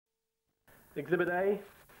Exhibit A,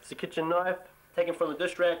 it's a kitchen knife taken from the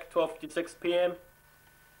dish rack, 12:56 p.m.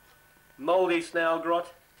 Mouldy snail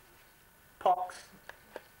grot, pox,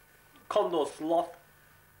 condor sloth,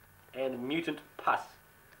 and mutant pus.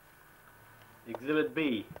 Exhibit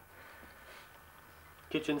B,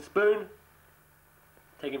 kitchen spoon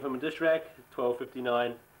taken from a dish rack,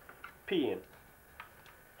 12:59 p.m.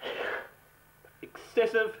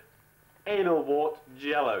 Excessive anal wart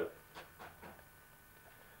jello.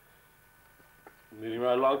 Moving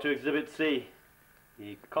right along to Exhibit C,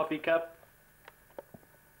 the coffee cup,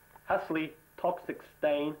 Huxley toxic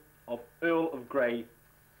stain of Earl of Grey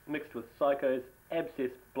mixed with Sycho's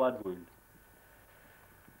abscess blood wound.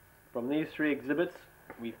 From these three exhibits,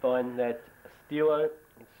 we find that a stilo,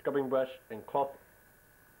 scrubbing brush and cloth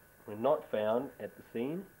were not found at the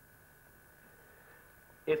scene.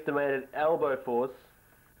 Estimated elbow force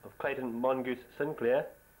of Clayton Mongoose Sinclair,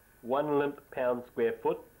 1 limp pound square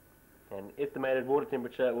foot, and estimated water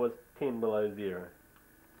temperature was 10 below zero.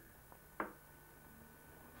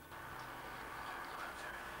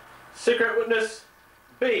 Secret witness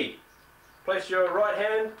B. Place your right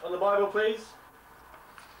hand on the Bible, please.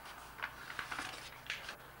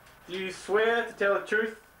 Do you swear to tell the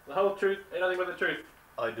truth, the whole truth, and nothing but the truth?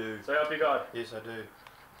 I do. So help you God. Yes, I do.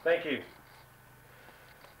 Thank you.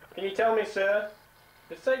 Can you tell me, sir,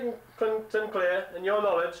 is Clayton Sinclair, in your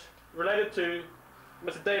knowledge, related to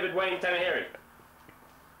Mr. David Wayne Tanaheri?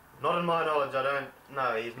 Not in my knowledge, I don't.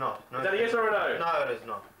 No, he's not. No. Is that a yes or a no? No, it is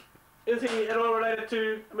not. Is he at all related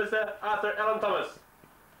to Mr. Arthur Allen Thomas?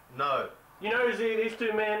 No. You know these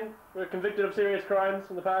two men were convicted of serious crimes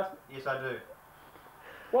in the past? Yes, I do.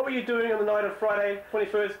 What were you doing on the night of Friday,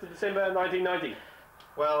 21st of December 1990?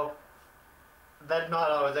 Well, that night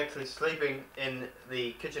I was actually sleeping in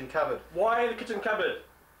the kitchen cupboard. Why the kitchen cupboard,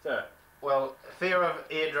 sir? Well, fear of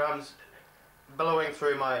eardrums billowing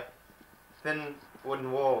through my thin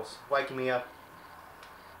wooden walls, waking me up,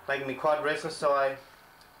 making me quite restless, so I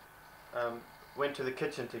went to the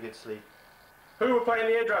kitchen to get sleep. Who were playing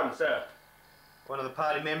the eardrum, sir? One of the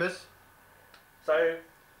party members. So,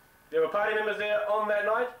 there were party members there on that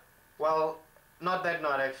night? Well, not that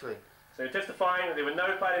night actually. So you're testifying that there were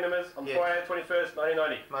no party members on Yes. Friday 21st,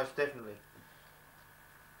 1990? Most definitely.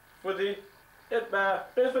 For the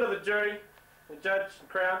benefit of the jury, the judge and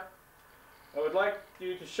crowd, I would like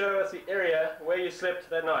you to show us the area where you slept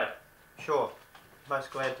that night. Sure.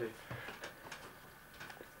 Most glad to.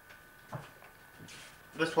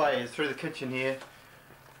 This way is through the kitchen here.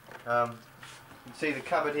 You can see the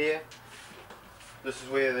cupboard here. This is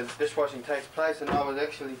where the dishwashing takes place, and I was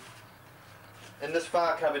actually in this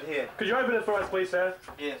far cupboard here. Could you open it for us, please, sir?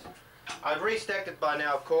 Yes. I've restacked it by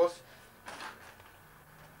now, of course.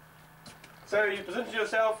 So you positioned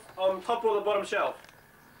yourself on top or the bottom shelf?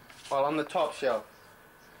 Well, on the top shelf,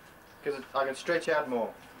 because I can stretch out more.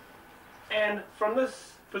 And from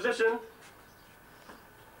this position,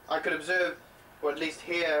 I could observe, or at least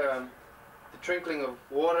hear, the trickling of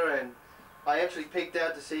water, and I actually peeked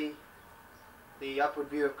out to see the upward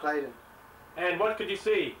view of Clayton. and what could you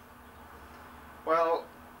see? Well,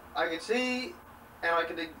 I could see, and I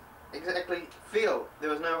could exactly feel there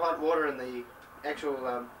was no hot water in the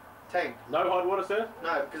actual tank. No hot water, sir?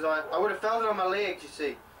 No, because I would have felt it on my legs, you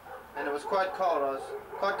see, and it was quite cold. I was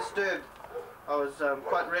quite disturbed. I was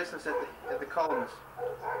quite restless at the coldness.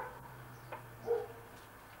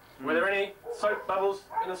 Were there any soap bubbles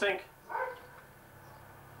in the sink?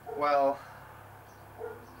 Well,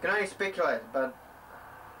 can only speculate, but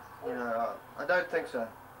you know, I don't think so.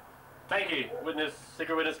 Thank you, witness,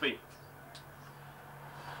 secret witness B.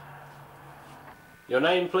 Your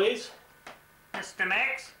name, please? Mr.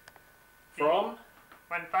 Max, From?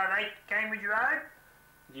 158 Cambridge Road.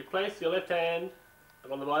 You place your left hand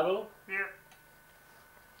on the Bible. Yeah.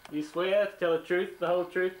 You swear to tell the truth, the whole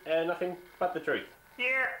truth, and nothing but the truth.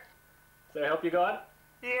 Yeah. So help you God?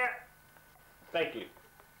 Yeah. Thank you.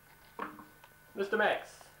 Mr. Max,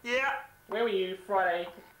 Yeah. where were you Friday,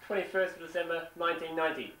 21st of December,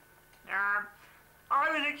 1990? I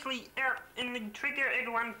was actually out in the trigger at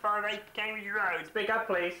 158 Cambridge Road. Speak up,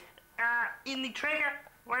 please. In the trigger,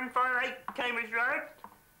 158 Cambridge Road.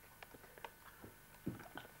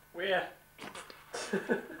 Where?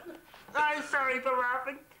 Oh, sorry for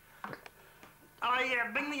laughing.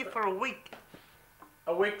 I've been there for a week.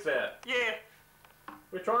 A week, sir. Yeah.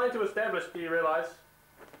 We're trying to establish, do you realise,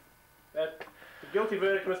 that the guilty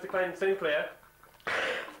verdict of Mr. Clayton Sinclair,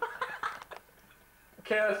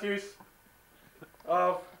 careless use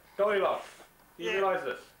of Goldilocks. Do you Yeah. realise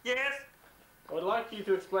this? Yes. I would like you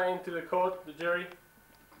to explain to the court, the jury,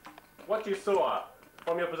 what you saw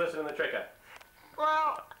from your position in the trekker.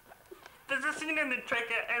 Well, positioning in the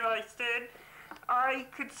tracker, as I said, I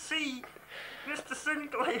could see Mr.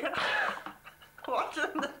 Sinclair watching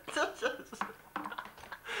the dishes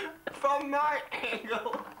from my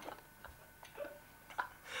angle.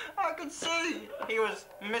 I could see He was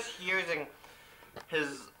misusing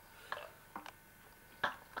his.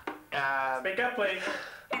 Speak up, please.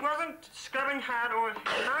 he wasn't scrubbing hard or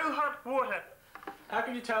no hot water. How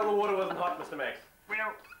could you tell the water wasn't hot, Mr. Max?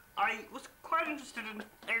 Well, I was quite interested in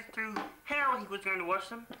as to how he was going to wash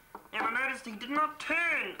them, and I noticed he did not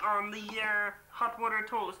turn on the hot water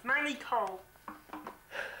at all. It's mainly cold.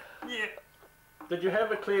 Yeah, Did you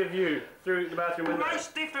have a clear view through the bathroom window?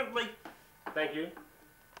 most definitely. Thank you.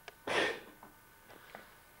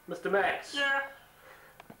 Mr. Max. Yeah.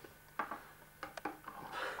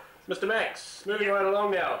 Mr. Max, moving right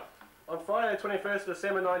along now. On Friday the 21st of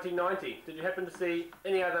December 1990, did you happen to see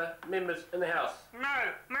any other members in the house? No,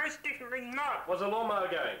 most definitely not. Was the lawnmower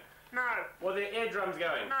going? No, Were there ear drums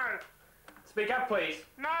going? no, Speak up, please.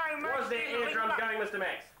 no, most Was there definitely ear drums not. going, Mr.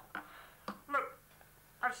 Max? Look,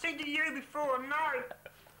 I've said to you before,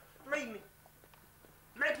 no. Leave me.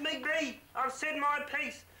 Let me be. I've said my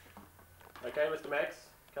piece. Okay, Mr. Max,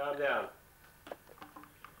 calm down.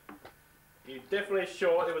 You're definitely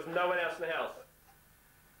sure there was no one else in the house?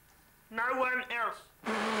 No one else.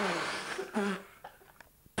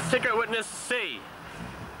 Secret witness C.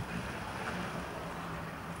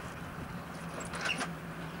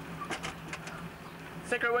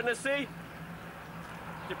 Secret witness C.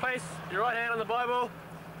 You place your right hand on the Bible.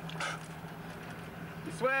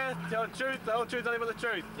 You swear, tell the truth, the whole truth, nothing but the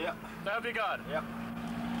truth. Yep. So help you God. Yep.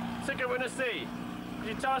 Secret witness C. Could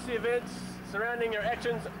you tell us the events surrounding your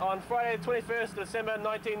actions on Friday the 21st of December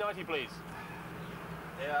 1990, please?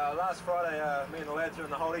 Yeah, last Friday, me and the lads were in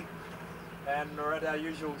the Holly, and we're at our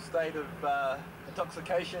usual state of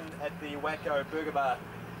intoxication at the Wacko Burger Bar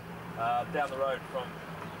down the road from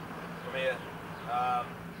here. I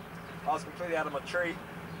was completely out of my tree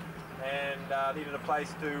and needed a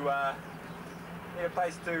place to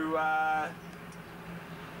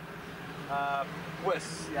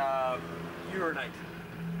urinate.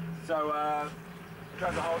 So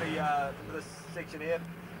drove the Holly into this section here.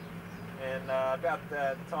 And about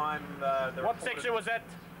the time What section was that?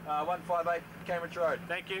 158 Cambridge Road.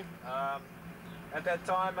 Thank you. At that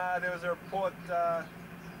time there was a report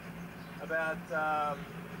about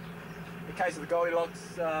the case of the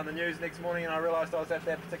Goldilocks on the news next morning, and I realised I was at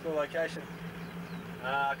that particular location.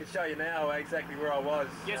 I could show you now exactly where I was.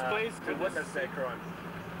 Yes, please. To witness that crime.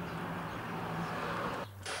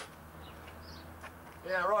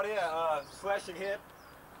 Yeah, right here, slashing here.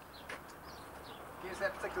 Here's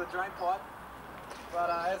that particular drain pipe, but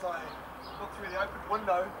as I looked through the open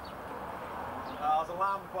window, I was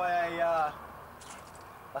alarmed by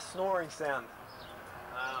a snoring sound.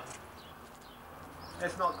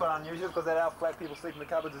 It's not quite unusual because at our flat people sleep in the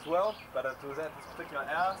cupboards as well, but it was at this particular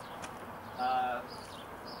hour.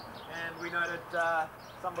 And we noted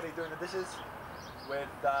somebody doing the dishes with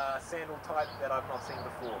sandal type that I've not seen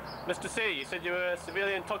before. Mr. C, you said you were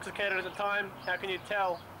severely intoxicated at the time. How can you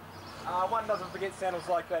tell? One doesn't forget sandals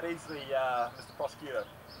like that easily, Mr. Prosecutor.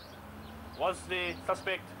 Was the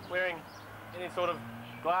suspect wearing any sort of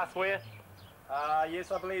glassware?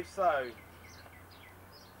 Yes, I believe so.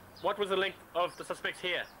 What was the length of the suspect's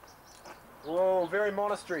hair? Well, very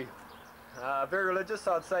monastery, very religious.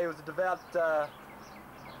 I'd say he was a devout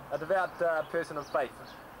person of faith.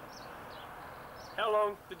 How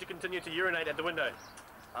long did you continue to urinate at the window?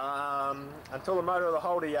 Until the motor of the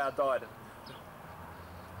Holdy died.